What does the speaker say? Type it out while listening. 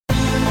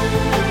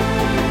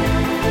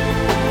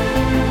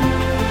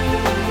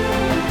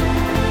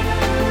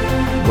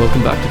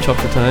welcome back to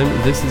Chopper Time.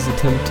 This is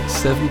attempt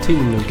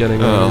 17 of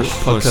getting our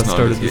podcast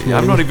started this morning.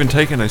 I'm not even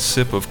taking a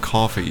sip of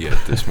coffee yet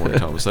this morning,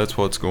 Thomas. That's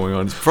what's going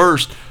on.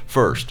 First,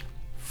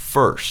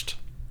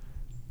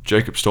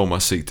 Jacob stole my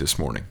seat this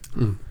morning.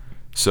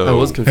 So I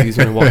was confused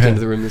when I walked into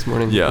the room this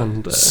morning. Yeah.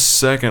 And,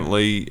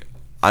 secondly,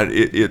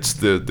 it's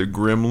the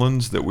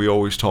gremlins that we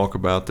always talk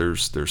about.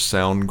 There's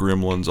sound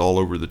gremlins all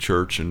over the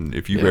church, and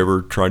if you've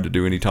ever tried to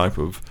do any type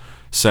of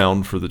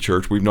sound for the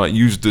church, we've not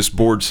used this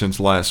board since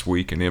last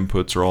week, and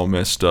inputs are all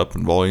messed up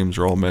and volumes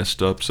are all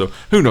messed up. So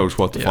who knows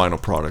what the final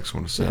product's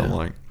going to sound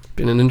like.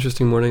 Been an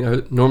interesting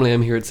morning. Normally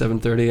I'm here at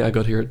 7:30. I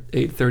got here at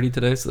 8:30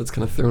 today, so that's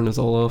kind of thrown us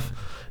all off.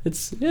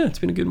 It's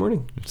been a good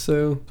morning.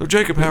 So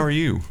Jacob, how are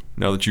you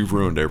now that you've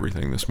ruined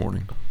everything this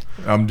morning?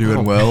 I'm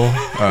doing well.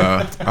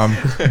 I'm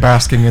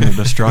basking in the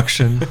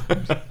destruction.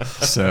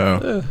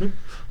 So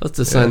that's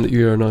the sign that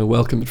you are now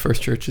welcome at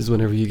First Churches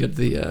whenever you get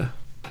the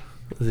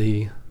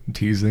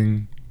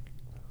teasing.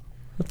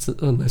 That's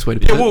a nice way to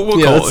put it. We'll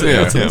go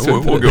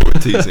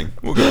with teasing.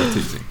 We'll go with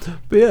teasing.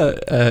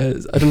 But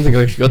I don't think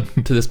I actually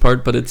got to this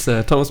part, but it's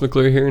Thomas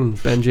McClure here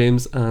and Ben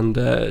James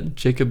and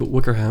Jacob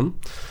Wickerham.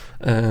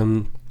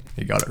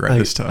 He got it right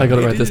this time. I got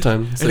it right this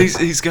time. So. And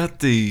he's got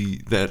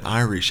that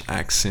Irish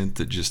accent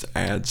that just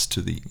adds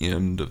to the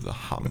end of the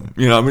hum.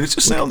 You know, I mean, it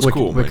just sounds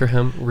cool.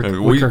 Wickerham.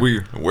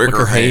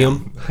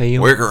 Wickerham.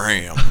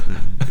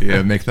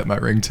 Yeah, make that my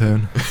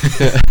ringtone.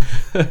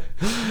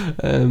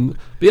 But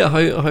yeah,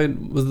 how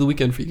was the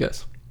weekend for you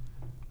guys?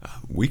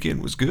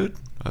 Weekend was good.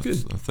 I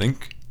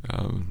think.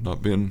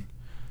 Not been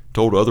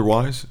told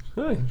otherwise.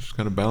 Just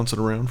kind of bouncing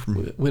around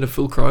from. We had a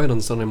full crowd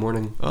on Sunday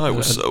morning. Oh, it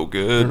was so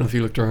good. I don't know if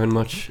you looked around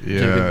much.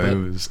 Yeah,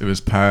 it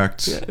was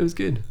packed. Yeah, it was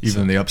good.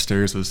 Even the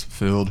upstairs was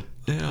filled.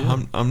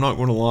 Yeah. I'm not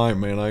going to lie,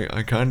 man.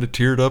 I kind of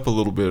teared up a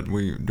little bit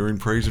during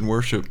praise and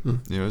worship.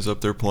 I was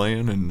up there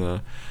playing,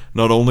 and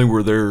not only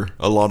were there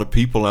a lot of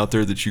people out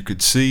there that you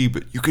could see,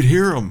 but you could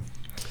hear them.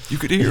 You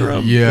could hear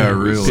them. Yeah,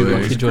 really. People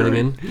actually joining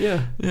in.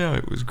 Yeah,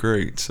 it was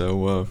great.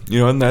 So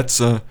and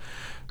that's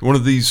one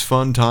of these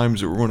fun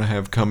times that we're going to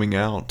have coming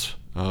out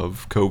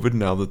of COVID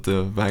now that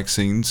the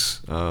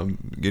vaccine's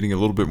getting a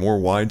little bit more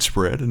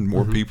widespread and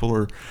more people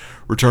are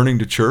returning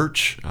to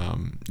church.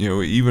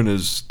 Even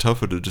as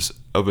tough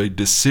of a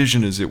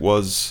decision as it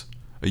was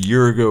a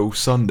year ago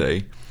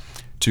Sunday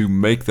to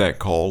make that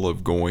call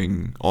of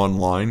going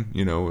online,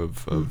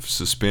 of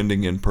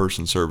suspending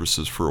in-person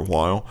services for a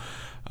while,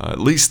 at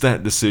least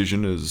that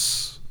decision,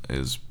 as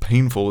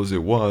painful as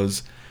it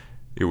was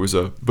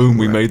a boom,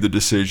 we made the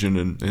decision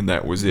and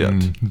that was it.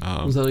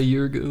 Was that a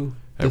year ago?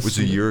 That was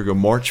a year ago.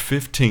 March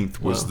 15th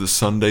was the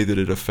Sunday that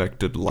it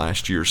affected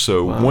last year.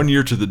 So 1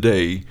 year to the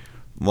day,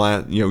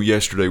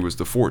 yesterday was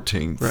the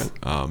 14th. Right.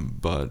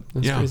 But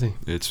that's crazy.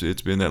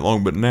 It's been that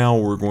long. But now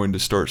we're going to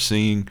start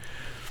seeing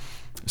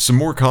some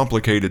more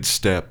complicated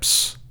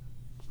steps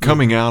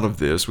coming out of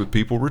this with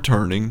people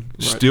returning,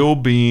 still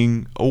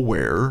being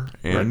aware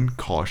and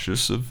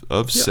cautious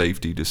of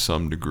safety to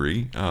some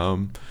degree.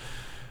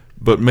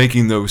 But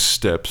making those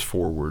steps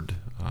forward.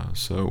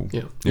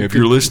 If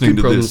you're listening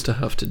to this, to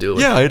have to do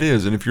it. Yeah, it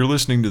is. And if you're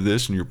listening to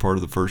this and you're part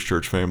of the First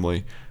Church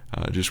family,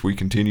 we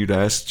continue to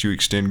ask that you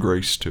extend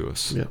grace to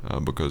us,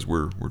 because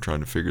we're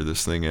trying to figure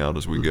this thing out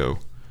as we go.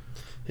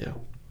 Yeah,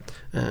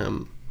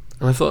 and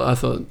I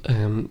thought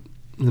the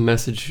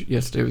message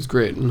yesterday was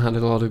great and had a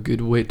lot of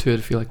good weight to it.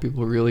 I feel like people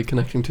were really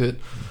connecting to it.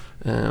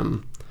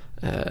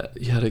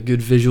 You had a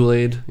good visual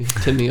aid. You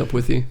had Timmy up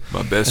with you,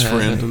 my best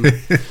friend.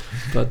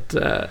 But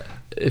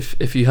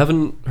if you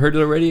haven't heard it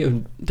already, I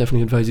would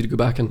definitely advise you to go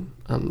back and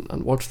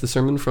watch the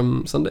sermon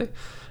from Sunday.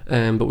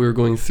 But we were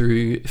going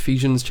through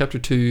Ephesians chapter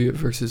 2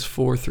 verses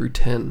 4 through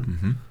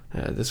 10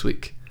 this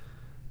week.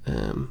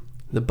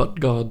 The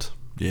but God.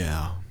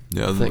 Yeah.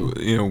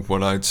 Thing.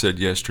 What I'd said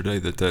yesterday,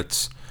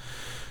 that's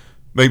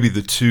maybe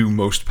the two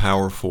most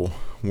powerful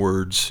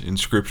words in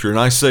Scripture, and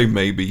I say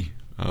maybe.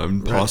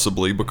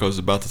 Possibly because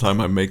about the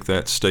time I make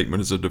that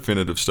statement as a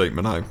definitive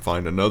statement, I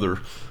find another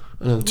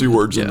two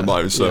words in the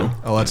Bible. So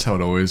that's how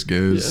it always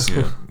goes.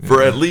 Yeah.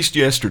 For at least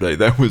yesterday,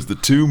 that was the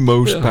two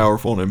most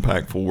powerful and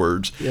impactful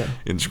words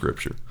in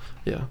Scripture.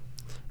 Yeah.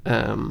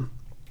 I'm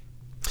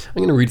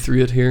going to read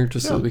through it here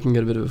just so we can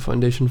get a bit of a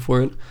foundation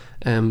for it.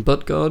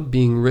 But God,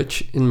 being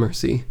rich in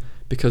mercy,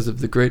 because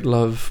of the great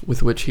love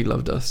with which He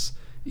loved us,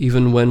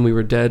 even when we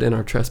were dead in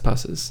our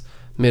trespasses,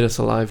 made us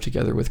alive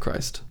together with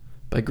Christ.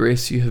 By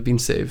grace you have been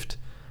saved,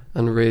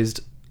 and raised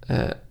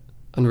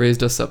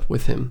us up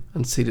with Him,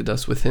 and seated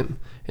us with Him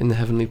in the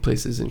heavenly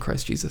places in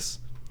Christ Jesus,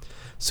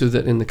 so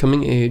that in the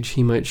coming age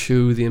He might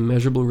show the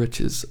immeasurable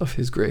riches of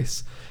His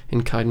grace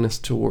in kindness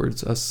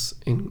towards us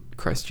in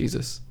Christ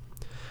Jesus.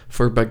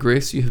 For by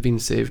grace you have been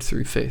saved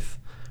through faith,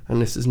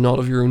 and this is not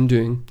of your own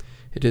doing,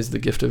 it is the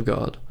gift of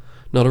God,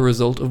 not a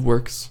result of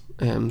works,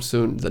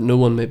 so that no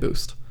one may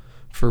boast.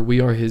 For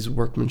we are His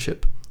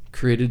workmanship,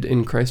 created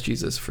in Christ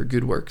Jesus for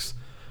good works,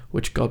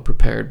 which God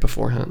prepared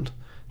beforehand,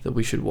 that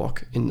we should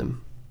walk in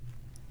them.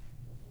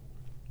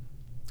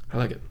 I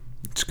like it.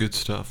 It's good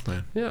stuff,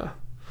 man. Yeah.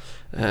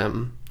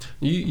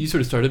 You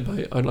sort of started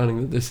by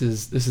outlining that this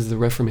is the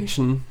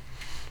Reformation.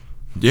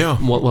 Yeah.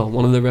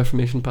 One of the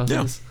Reformation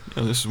passages.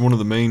 Yeah, this is one of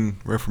the main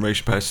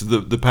Reformation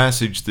passages. The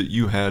passage that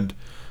you had,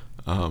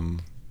 you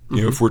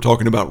know, if we're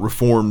talking about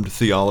Reformed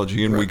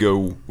theology, and we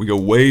go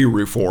way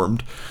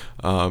Reformed,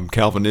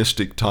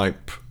 Calvinistic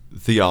type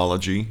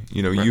theology.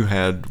 You know, you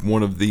had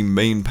one of the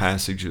main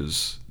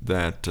passages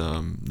that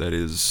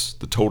is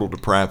the total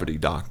depravity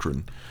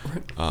doctrine,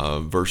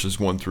 verses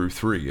 1 through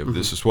 3 of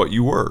this is what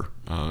you were,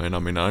 and I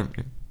mean,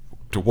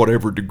 to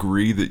whatever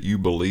degree that you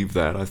believe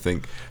that, I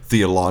think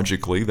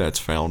theologically that's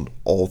found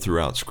all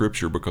throughout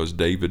Scripture, because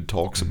David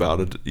talks about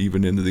it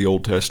even into the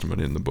Old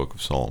Testament in the book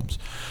of Psalms.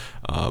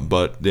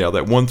 But yeah,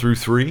 that 1 through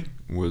 3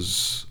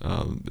 was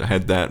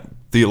had that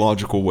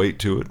theological weight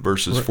to it.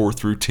 Verses 4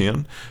 through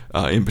 10,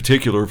 in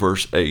particular,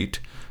 verse 8.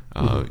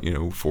 You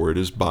know, for it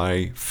is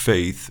by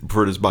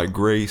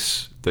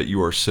grace that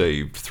you are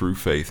saved through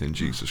faith in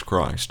Jesus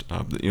Christ.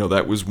 You know,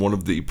 that was one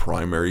of the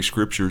primary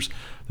scriptures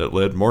that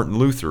led Martin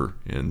Luther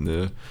in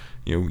the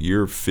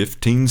year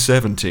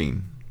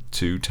 1517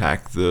 to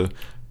tack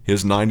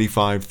his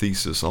 95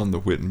 thesis on the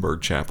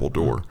Wittenberg chapel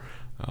door.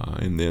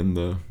 And then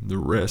the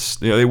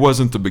rest, it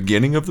wasn't the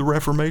beginning of the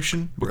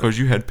Reformation, because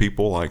you had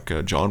people like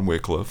John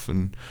Wycliffe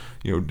and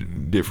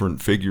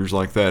different figures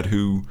like that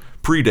who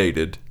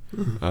predated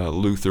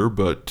Luther,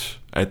 but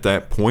at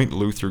that point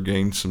Luther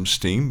gained some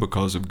steam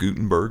because of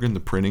Gutenberg and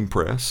the printing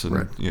press,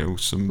 and it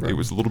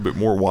was a little bit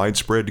more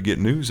widespread to get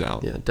news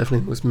out. Yeah, definitely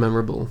the most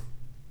memorable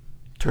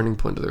turning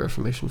point of the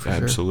Reformation for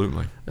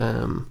Absolutely.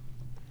 sure.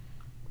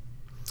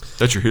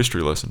 That's your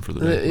history lesson for the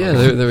day. Yeah,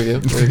 there we go.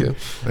 There we go.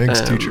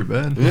 Thanks, Teacher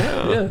Ben.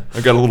 Yeah,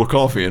 I got a little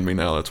coffee in me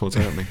now. That's what's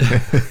happening.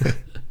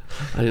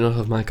 I do not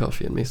have my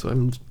coffee in me, so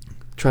I'm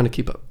trying to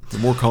keep up. The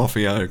more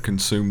coffee I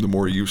consume, the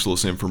more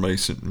useless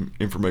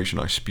information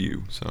I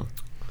spew. So,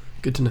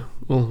 good to know.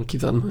 We'll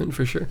keep that in mind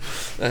for sure.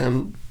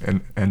 And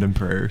in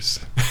prayers.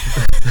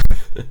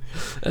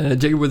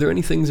 Jacob, were there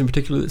any things in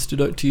particular that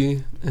stood out to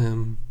you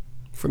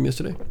from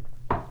yesterday?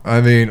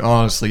 I mean,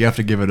 honestly, you have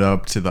to give it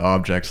up to the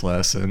objects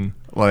lesson.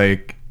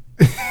 Like,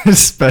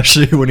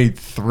 especially when he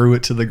threw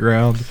it to the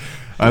ground.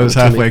 I was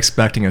halfway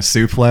expecting a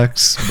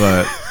suplex,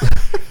 but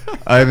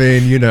I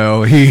mean,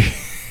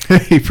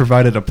 he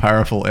provided a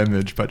powerful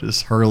image by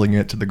just hurling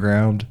it to the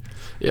ground.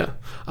 Yeah,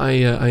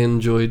 I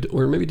enjoyed,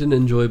 or maybe didn't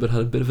enjoy, but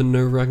had a bit of a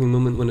nerve-wracking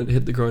moment when it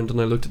hit the ground,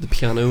 and I looked at the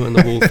piano and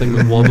the whole thing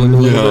was wobbling a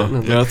little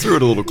bit. And I threw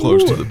it a little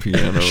close to the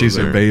piano. She's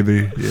her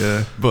baby,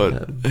 yeah.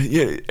 But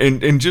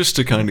and just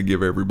to kind of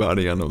give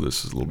everybody, I know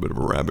this is a little bit of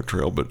a rabbit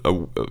trail, but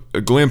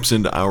a glimpse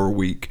into our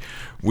week.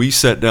 We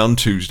sat down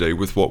Tuesday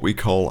with what we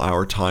call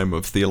our time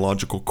of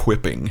theological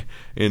quipping,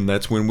 and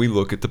that's when we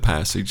look at the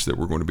passage that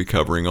we're going to be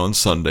covering on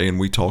Sunday, and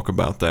we talk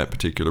about that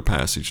particular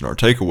passage and our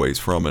takeaways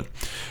from it.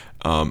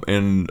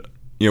 And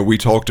we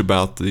talked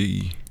about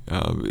the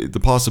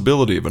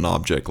possibility of an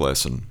object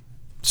lesson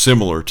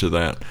similar to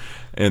that.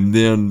 And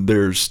then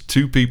there's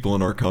two people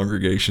in our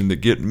congregation that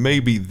get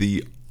maybe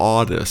the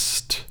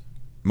oddest,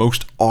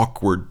 most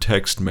awkward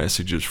text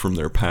messages from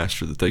their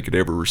pastor that they could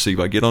ever receive.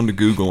 I get onto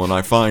Google and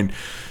I find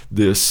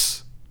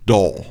this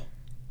doll,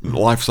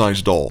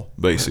 life-size doll,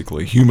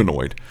 basically,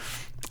 humanoid.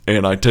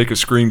 And I take a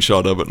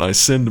screenshot of it and I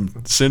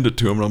send it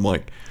to him, and I'm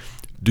like,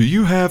 do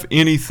you have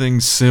anything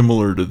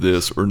similar to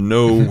this, or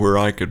know where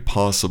I could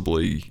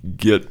possibly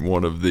get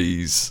one of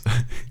these?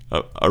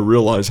 I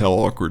realize how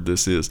awkward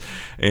this is.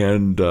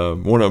 And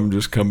one of them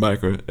just come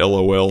back with,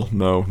 LOL,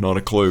 no, not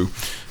a clue.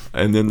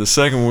 And then the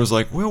second one was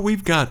like, well,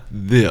 we've got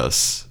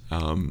this.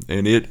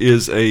 And it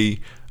is their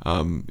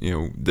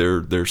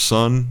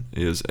son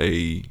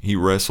he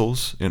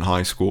wrestles in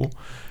high school.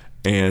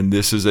 And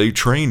this is a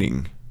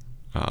training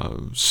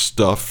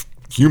stuffed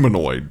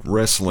humanoid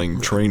wrestling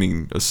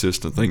training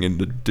assistant thing, and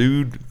the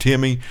dude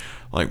Timmy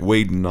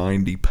weighed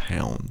 90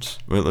 pounds.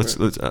 Well, let's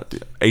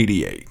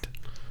 88.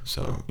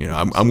 So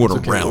I'm going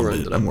to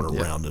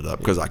round it up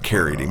because I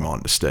carried him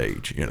on the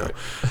stage.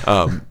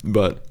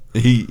 But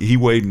he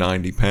weighed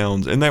 90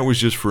 pounds, and that was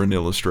just for an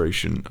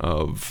illustration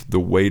of the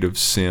weight of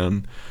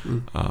sin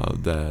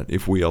that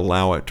if we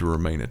allow it to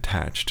remain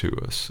attached to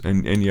us.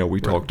 And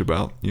we talked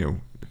about the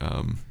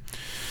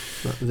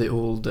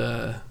old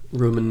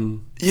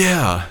Roman.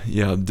 The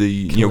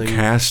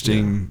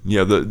casting.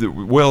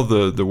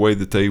 The way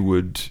that they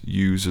would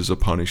use as a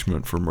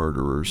punishment for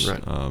murderers.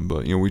 Right.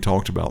 But we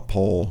talked about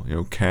Paul.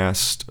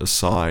 Cast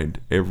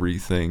aside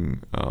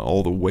everything,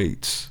 all the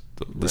weights,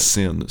 the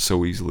sin that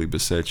so easily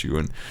besets you,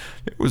 and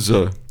it was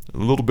a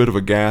little bit of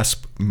a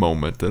gasp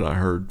moment that I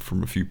heard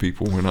from a few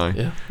people when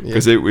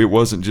because it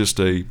wasn't just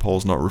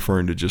Paul's not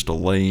referring to just a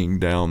laying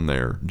down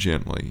there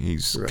gently.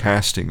 He's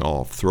casting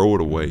off, throw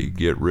it away,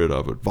 get rid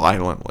of it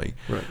violently.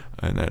 Right.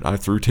 And that I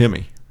threw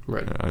Timmy.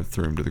 Right. I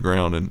threw him to the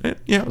ground, and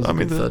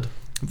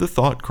the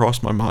thought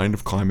crossed my mind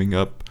of climbing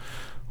up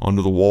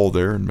onto the wall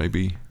there, and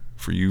maybe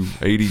for you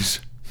 80s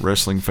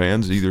wrestling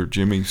fans, either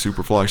Jimmy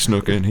Superfly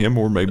Snuka and him,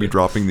 or maybe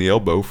dropping the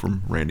elbow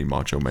from Randy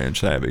Macho Man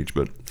Savage,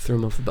 but throw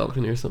him off the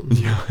balcony or something.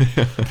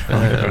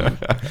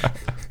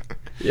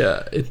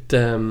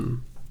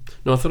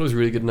 No, I thought it was a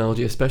really good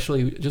analogy,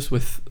 especially just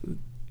with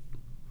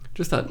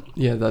just that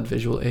that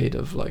visual aid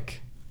of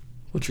like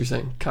what you're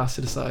saying, cast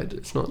it aside.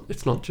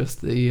 It's not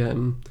just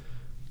the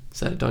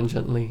set it down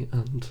gently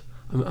and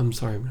I'm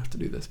sorry I'm gonna have to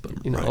do this, but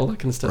all that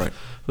kind of stuff. Right.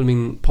 But I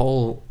mean,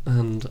 Paul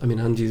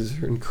and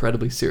Jesus are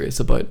incredibly serious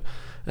about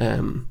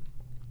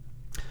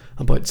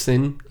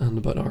sin and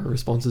about our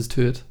responses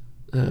to it.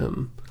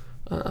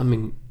 I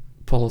mean,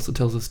 Paul also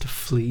tells us to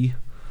flee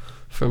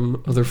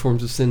from other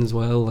forms of sin as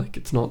well. Like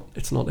it's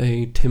not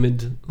a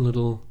timid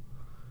little,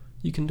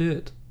 you can do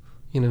it,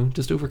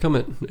 just overcome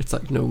it. It's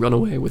like, no, run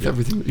away with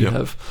everything that you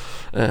have.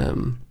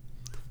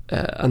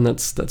 And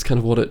that's kind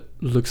of what it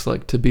looks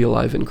like to be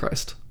alive in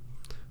Christ,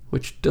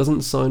 which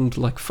doesn't sound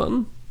like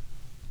fun,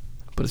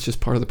 but it's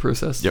just part of the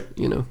process. Yep.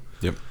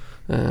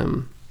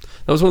 That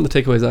was one of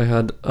the takeaways I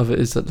had of it,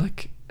 is that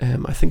like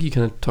I think you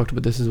kind of talked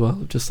about this as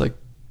well, just like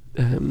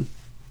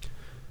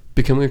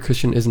becoming a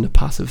Christian isn't a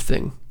passive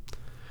thing.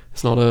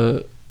 It's not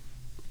a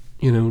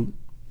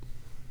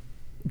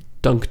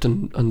dunked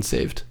and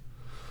unsaved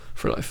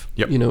for life.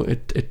 Yep.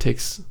 It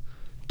takes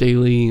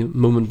daily,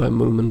 moment by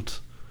moment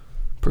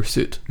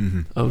pursuit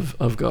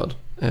of God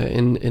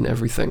in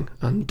everything,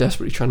 and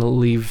desperately trying to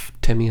leave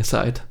Timmy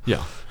aside.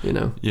 Yeah.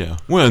 Yeah.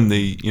 Well, in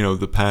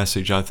the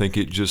passage, I think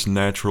it just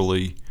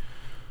naturally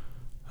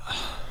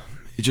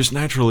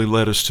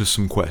led us to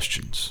some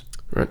questions.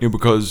 Right.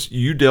 Because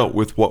you dealt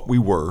with what we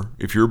were.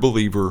 If you're a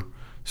believer,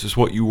 this is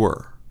what you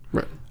were.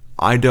 Right.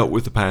 I dealt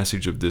with the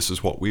passage of this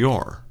is what we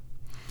are.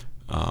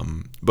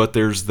 But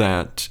there's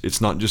that,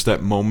 it's not just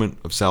that moment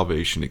of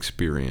salvation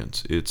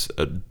experience. It's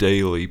a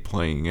daily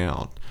playing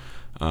out.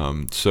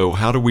 So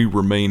how do we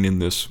remain in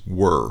this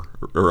were?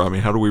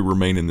 How do we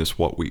remain in this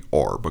what we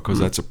are? Because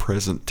that's a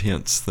present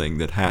tense thing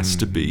that has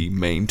to be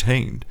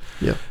maintained.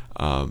 Yeah.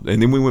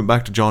 And then we went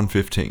back to John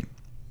 15.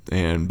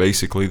 And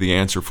basically the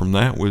answer from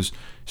that was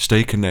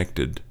stay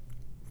connected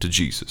to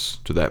Jesus,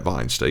 to that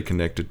vine. Stay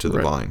connected to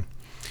the vine.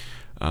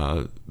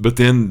 But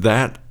then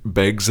that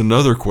begs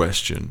another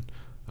question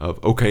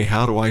of, okay,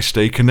 how do I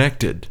stay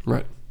connected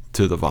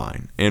to the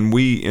vine? And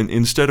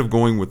instead of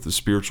going with the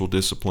spiritual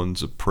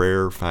disciplines of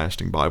prayer,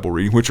 fasting, Bible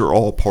reading, which are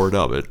all part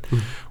of it,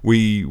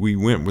 we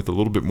went with a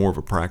little bit more of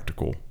a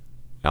practical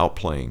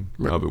outplaying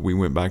of it. We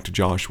went back to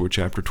Joshua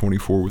chapter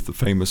 24 with the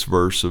famous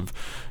verse of,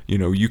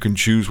 you can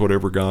choose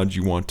whatever God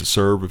you want to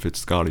serve, if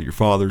it's the God of your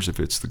fathers, if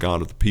it's the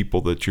God of the people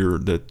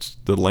that's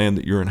the land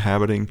that you're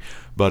inhabiting.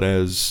 But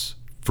as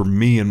for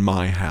me and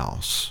my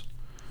house,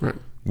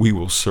 we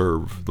will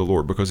serve the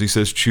Lord, because he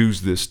says,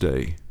 choose this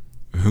day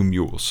whom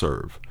you will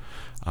serve.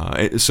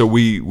 So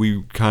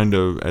we kind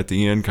of, at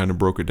the end, kind of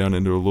broke it down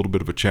into a little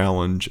bit of a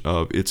challenge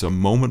of, it's a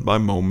moment by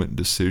moment,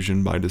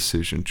 decision by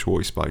decision,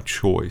 choice by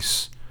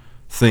choice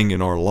thing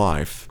in our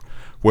life.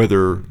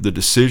 Whether the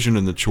decision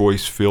and the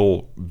choice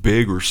feel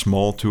big or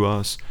small to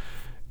us,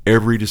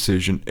 every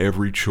decision,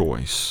 every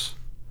choice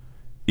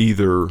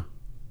either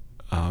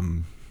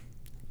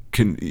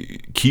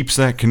keeps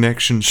that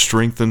connection,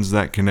 strengthens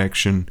that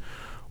connection,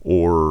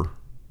 or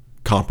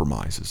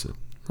compromises it.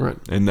 Right.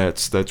 And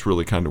that's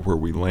really kind of where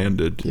we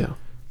landed. Yeah.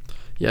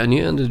 Yeah, and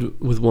you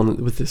ended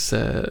with this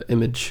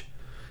image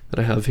that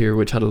I have here,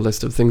 which had a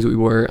list of things we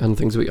were and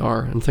things we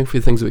are. And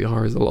thankfully, things we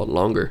are is a lot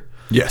longer.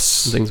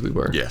 Yes. Than things we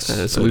were. Yes.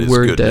 So we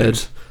were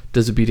dead,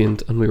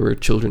 disobedient, and we were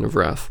children of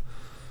wrath.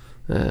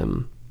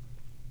 Not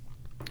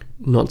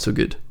so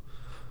good.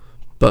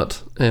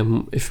 But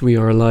if we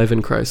are alive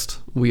in Christ,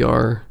 we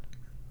are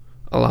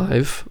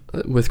alive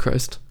with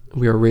Christ.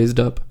 We are raised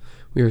up.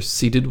 We are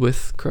seated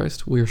with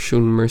Christ. We are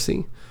shown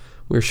mercy.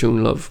 We are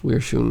shown love. We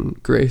are shown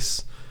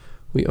grace.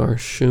 We are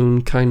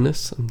shown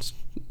kindness. It's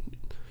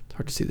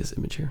hard to see this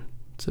image here.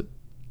 It's a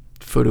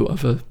photo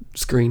of a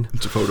screen.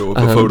 It's a photo of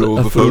a photo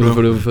of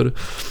a photo.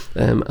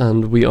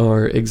 And we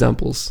are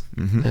examples.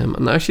 Mm-hmm.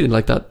 And I actually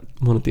like that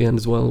one at the end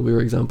as well. We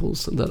were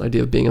examples. That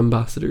idea of being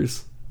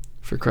ambassadors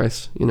for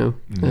Christ, Yeah,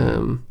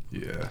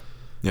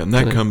 and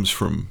that comes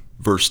from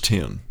verse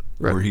 10,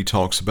 where he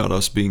talks about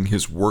us being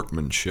his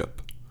workmanship.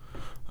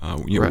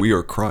 We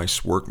are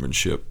Christ's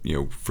workmanship,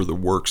 for the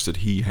works that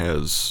he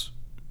has,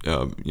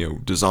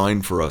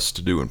 designed for us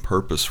to do and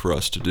purpose for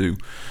us to do.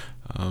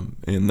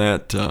 And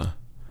that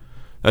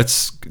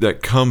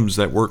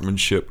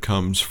workmanship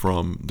comes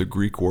from the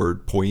Greek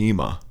word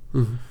poema,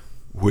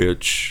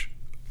 which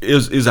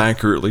is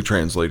accurately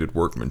translated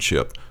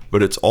workmanship,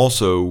 but it's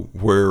also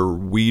where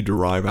we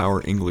derive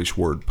our English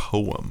word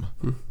poem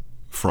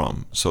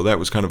from. So that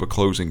was kind of a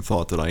closing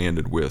thought that I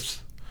ended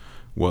with,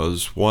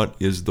 was what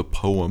is the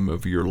poem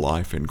of your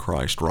life in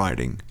Christ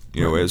writing?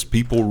 As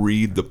people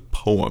read the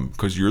poem,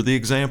 because you're the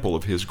example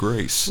of his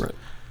grace. Right.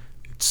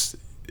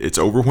 It's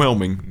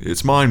overwhelming,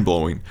 it's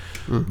mind-blowing,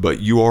 but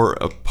you are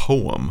a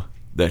poem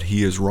that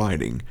he is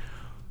writing.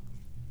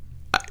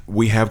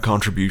 We have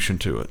contribution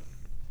to it.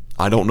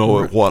 I don't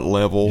know at what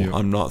level. Yeah.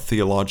 I'm not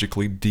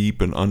theologically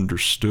deep and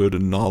understood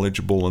and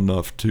knowledgeable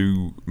enough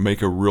to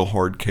make a real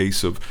hard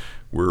case of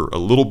we're a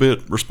little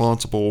bit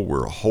responsible,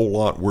 we're a whole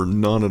lot, we're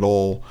none at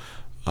all.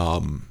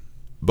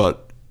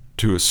 But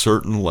to a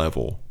certain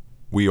level,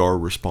 we are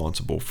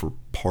responsible for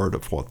heart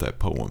of what that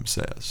poem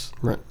says.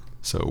 Right.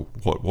 So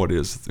what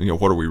is,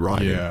 what are we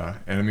writing? Yeah,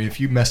 and I mean, if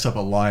you mess up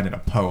a line in a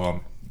poem,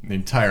 the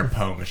entire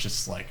poem is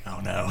just like, oh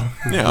no.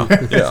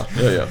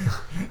 Yeah.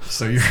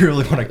 So you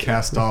really want to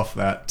cast off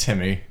that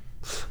Timmy.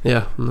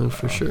 Yeah, no,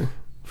 for sure.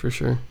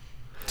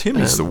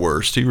 Timmy's the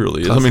worst. He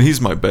really is. Classic- I mean, he's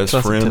my best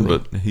classic friend,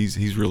 Timmy. but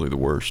he's really the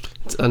worst.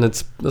 And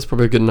that's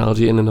probably a good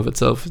analogy in and of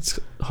itself. It's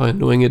how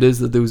annoying it is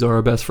that those are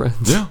our best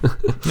friends. Yeah.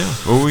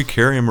 Well, we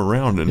carry him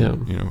around,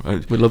 and Yeah.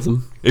 We love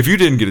them. if you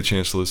didn't get a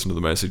chance to listen to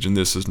the message, and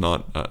this is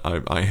not,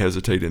 I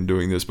hesitate in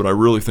doing this, but I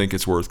really think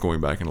it's worth going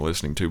back and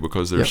listening to,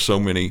 because there's so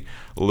many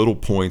little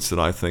points that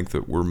I think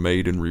that were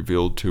made and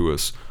revealed to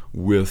us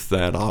with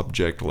that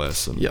object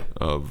lesson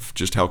of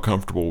just how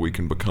comfortable we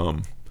can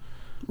become.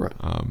 Right.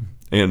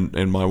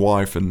 And my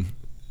wife, and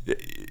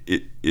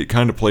it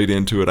kind of played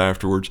into it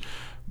afterwards,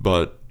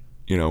 but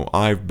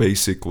I've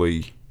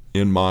basically,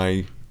 in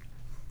my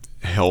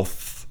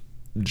health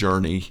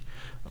journey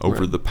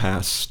over the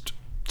past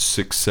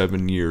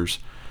 6-7 years,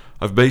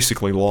 I've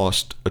basically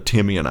lost a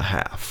Timmy and a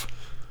half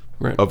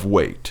of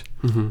weight.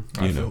 I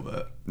feel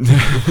that.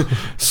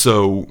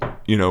 So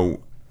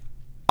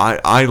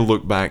I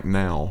look back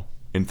now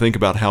and think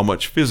about how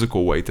much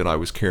physical weight that I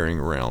was carrying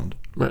around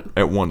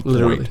at one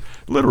point.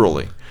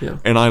 Literally. Yeah.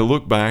 And I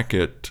look back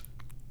at,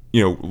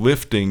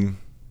 lifting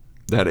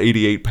that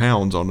 88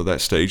 pounds onto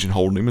that stage and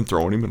holding him and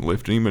throwing him and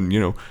lifting him, and,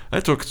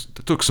 that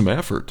took some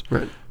effort.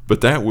 Right.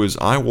 But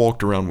I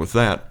walked around with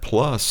that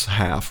plus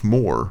half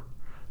more,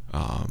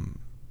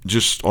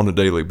 just on a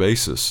daily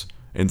basis.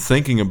 And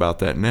thinking about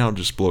that now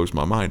just blows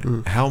my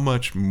mind. How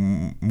much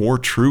more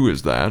true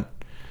is that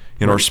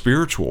in our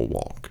spiritual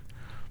walk?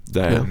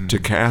 That to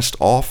cast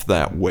off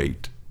that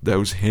weight,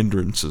 those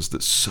hindrances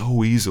that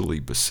so easily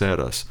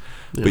beset us,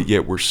 but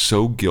yet we're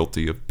so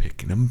guilty of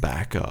picking them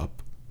back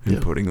up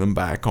and putting them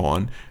back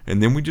on,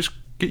 and then we just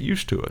get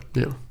used to it.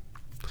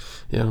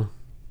 Yeah.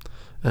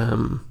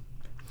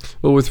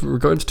 Well, with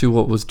regards to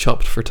what was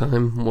chopped for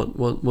time,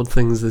 what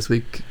things this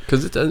week?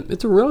 Because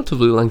it's a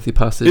relatively lengthy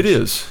passage. It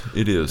is.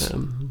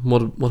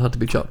 What had to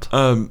be chopped?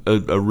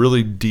 A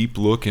really deep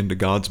look into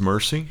God's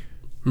mercy.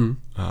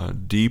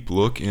 Deep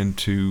look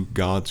into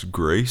God's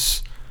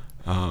grace,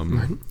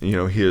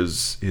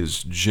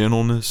 his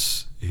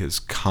gentleness, his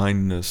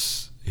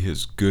kindness,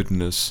 his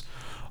goodness.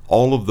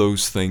 All of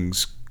those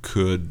things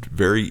could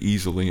very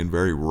easily and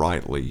very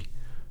rightly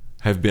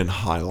have been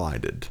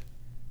highlighted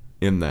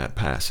in that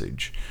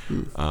passage.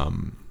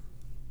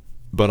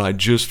 But I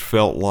just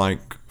felt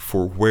like,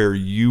 for where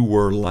you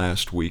were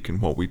last week and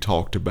what we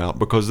talked about,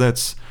 because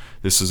it's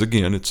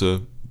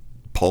a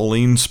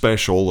Pauline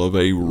special of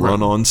a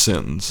run-on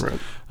sentence. Right.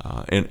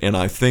 And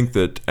I think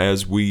that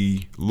as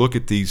we look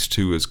at these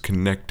two as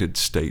connected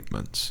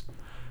statements,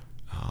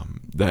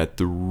 that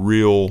the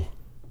real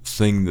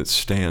thing that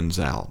stands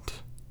out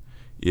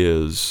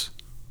is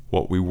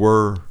what we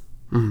were,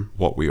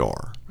 what we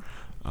are.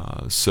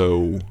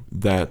 So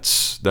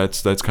that's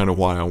kind of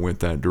why I went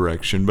that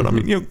direction. But I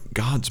mean,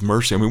 God's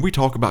mercy. I mean, we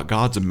talk about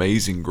God's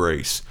amazing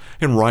grace,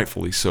 and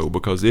rightfully so,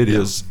 because it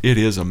is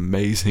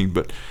amazing.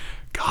 But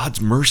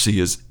God's mercy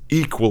is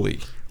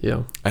equally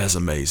as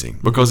amazing,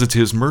 because it's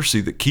His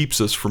mercy that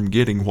keeps us from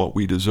getting what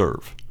we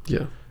deserve.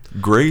 Yeah.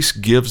 Grace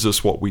gives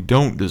us what we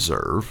don't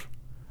deserve.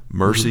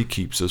 Mercy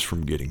keeps us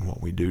from getting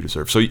what we do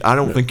deserve. So I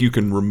don't think you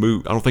can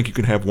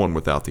have one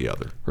without the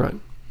other. Right.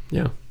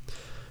 Yeah.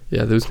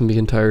 Yeah, those can be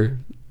entire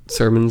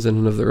sermons in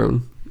and of their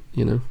own,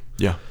 Yeah.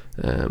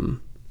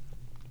 One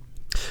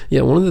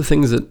of the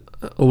things that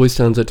always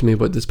stands out to me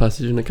about this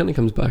passage, and it kind of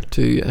comes back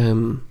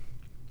to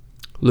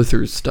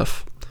Luther's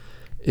stuff,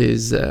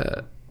 is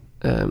that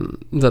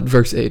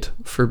verse 8,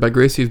 "For by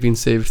grace you've been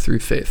saved through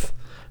faith.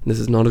 And this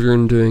is not of your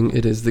own doing,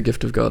 it is the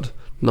gift of God,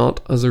 not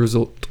as a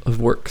result of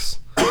works,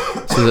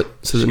 so that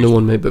no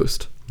one may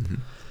boast."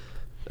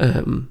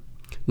 Now,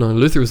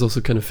 Luther was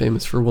also kind of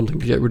famous for wanting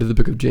to get rid of the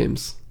book of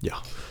James. Yeah.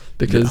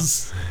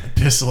 Because...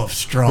 Epistle of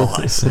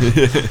straws.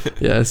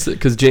 Yes,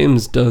 because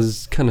James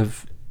does kind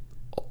of,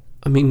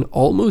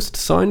 almost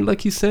sound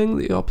like he's saying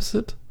the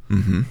opposite.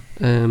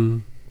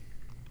 James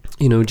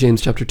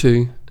chapter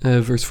 2,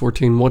 verse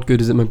 14, "What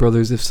good is it, my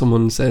brothers, if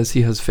someone says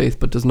he has faith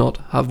but does not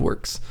have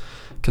works?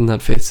 Can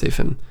that faith save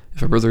him?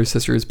 If a brother or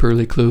sister is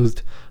poorly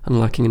clothed and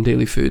lacking in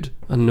daily food,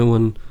 and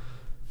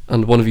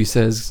one of you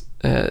says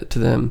to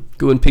them,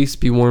 'Go in peace,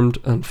 be warmed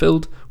and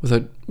filled,'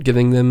 without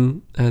giving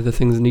them the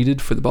things needed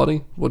for the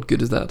body, what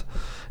good is that?"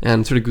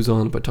 And sort of goes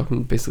on about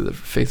talking basically that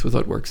faith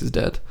without works is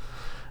dead.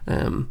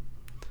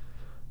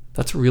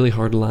 That's a really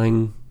hard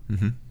line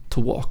to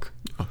walk.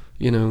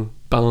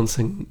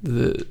 Balancing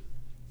the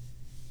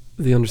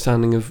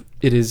understanding of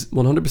it is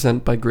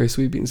 100% by grace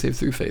we've been saved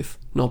through faith,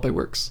 not by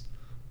works.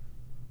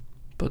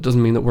 But it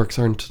doesn't mean that works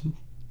aren't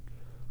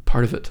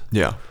part of it.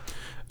 Yeah.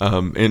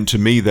 And to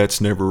me,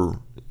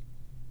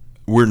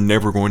 we're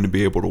never going to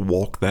be able to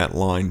walk that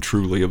line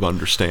truly of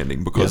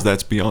understanding, because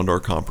that's beyond our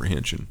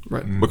comprehension.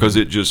 Right. Because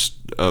it just,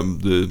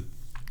 the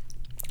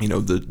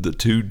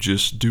two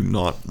just do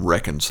not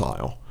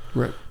reconcile.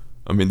 Right.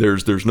 I mean,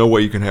 there's no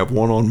way you can have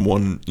one in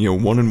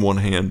one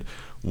hand,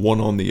 one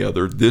on the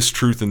other, this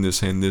truth in this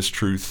hand, this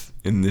truth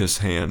in this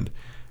hand,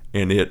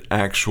 and it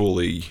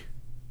actually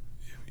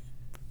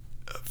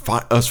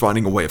us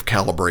finding a way of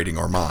calibrating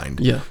our mind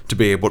to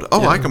be able to,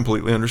 I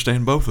completely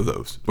understand both of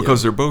those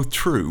because they're both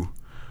true.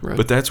 Right.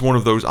 But that's one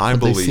of those, I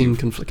believe. They seem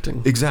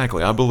conflicting.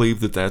 Exactly. I believe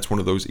that that's one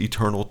of those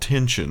eternal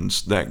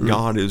tensions that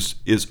God is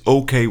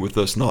okay with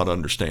us not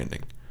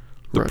understanding.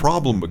 The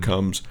problem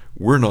becomes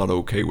we're not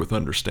okay with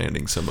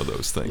understanding some of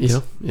those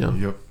things.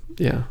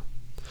 Yeah.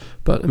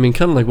 But, I mean,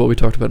 kind of like what we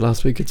talked about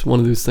last week, it's one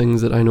of those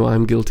things that I know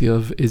I'm guilty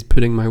of is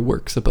putting my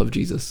works above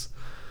Jesus,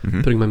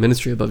 putting my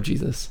ministry above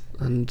Jesus,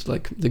 and,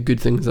 like, the good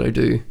things that I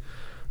do,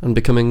 and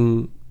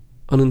becoming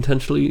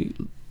unintentionally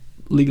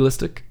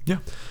legalistic. Yeah.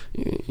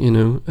 You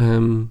know,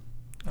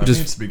 I think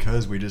it's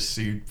because we just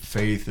see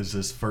faith as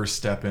this first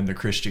step into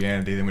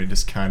Christianity, then we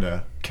just kind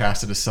of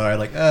cast it aside,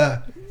 like,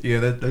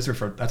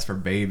 that's for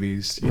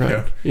babies. You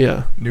know?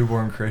 Yeah.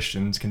 Newborn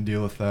Christians can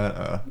deal with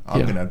that.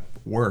 I'm gonna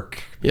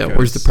work. Yeah.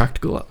 Where's the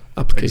practical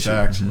application?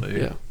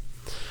 Exactly.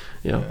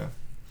 Yeah.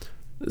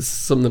 It's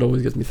something that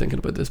always gets me thinking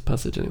about this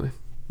passage. Anyway.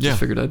 Just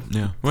figured I'd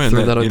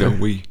throw that out there.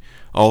 We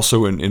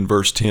also in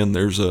verse 10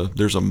 there's a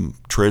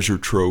treasure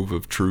trove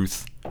of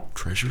truth.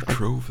 Treasure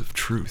trove of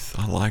truth.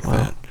 I like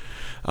that.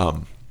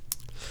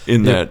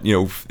 That, you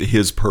know,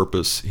 his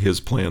purpose, his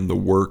plan, the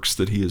works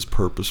that he has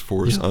purposed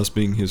for us, us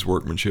being his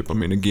workmanship. I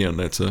mean, again,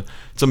 it's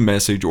a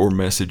message or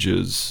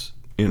messages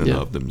in and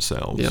of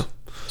themselves. Yeah.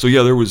 So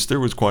there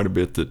was quite a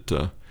bit that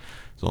was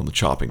on the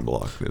chopping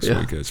block this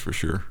week, that's for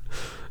sure.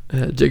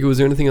 Jacob, was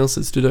there anything else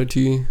that stood out to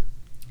you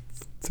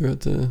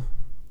throughout the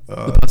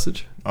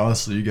passage?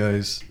 Honestly, you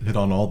guys hit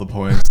on all the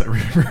points that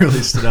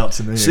really stood out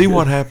to me. See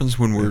what happens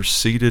when we're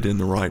seated in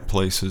the right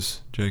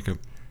places, Jacob?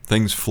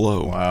 Things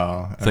flow.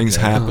 Wow. Okay. Things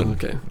happen. Oh,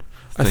 okay.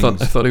 I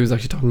thought he was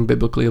actually talking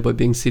biblically about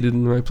being seated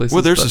in the right places.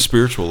 Well, there's a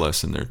spiritual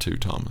lesson there too,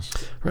 Thomas.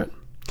 Right.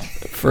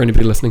 For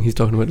anybody listening, he's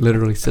talking about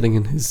literally sitting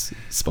in his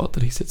spot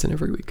that he sits in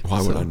every week.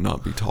 Why would I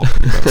not be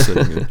talking about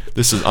sitting in?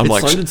 It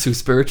sounded so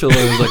spiritual.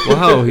 I was like,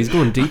 wow, he's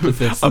going deep with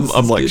this.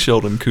 I'm like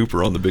Sheldon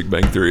Cooper on The Big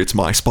Bang Theory. It's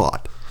my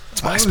spot.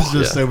 I was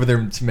just over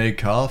there to make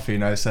coffee,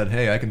 and I said,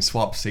 "Hey, I can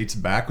swap seats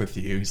back with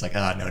you." He's like,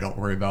 "No, don't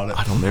worry about it."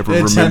 I don't ever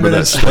and remember 10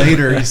 minutes that.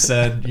 later, he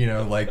said,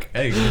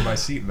 "Hey, give me my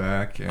seat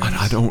back." And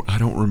I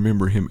don't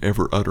remember him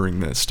ever uttering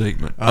that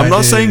statement. I'm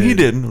not saying he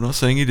didn't.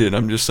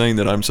 I'm just saying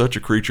that I'm such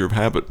a creature of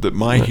habit that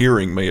my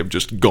hearing may have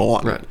just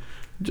gone. Right.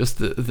 Just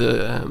the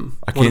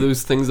one of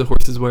those things the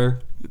horses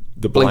wear.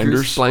 The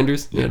blinders.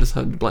 Yeah, just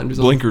had blinders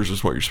on. Blinkers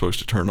is what you're supposed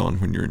to turn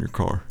on when you're in your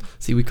car.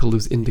 See, we call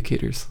those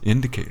indicators.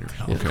 Indicators.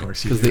 Yeah, okay.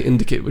 Because they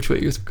indicate which way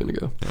you're going to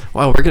go. Yeah.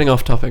 Wow, we're getting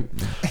off topic.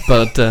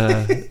 But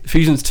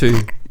Ephesians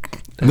 2.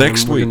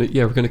 Next week.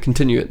 We're going to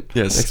continue it.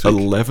 Yes, next week.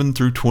 11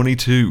 through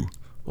 22.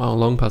 Wow,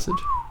 long passage.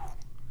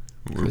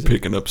 We're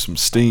picking up some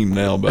steam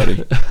now,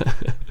 buddy.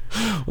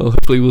 Well,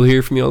 hopefully we'll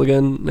hear from you all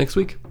again next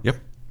week. Yep.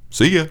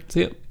 See ya.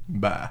 See ya.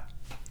 Bye.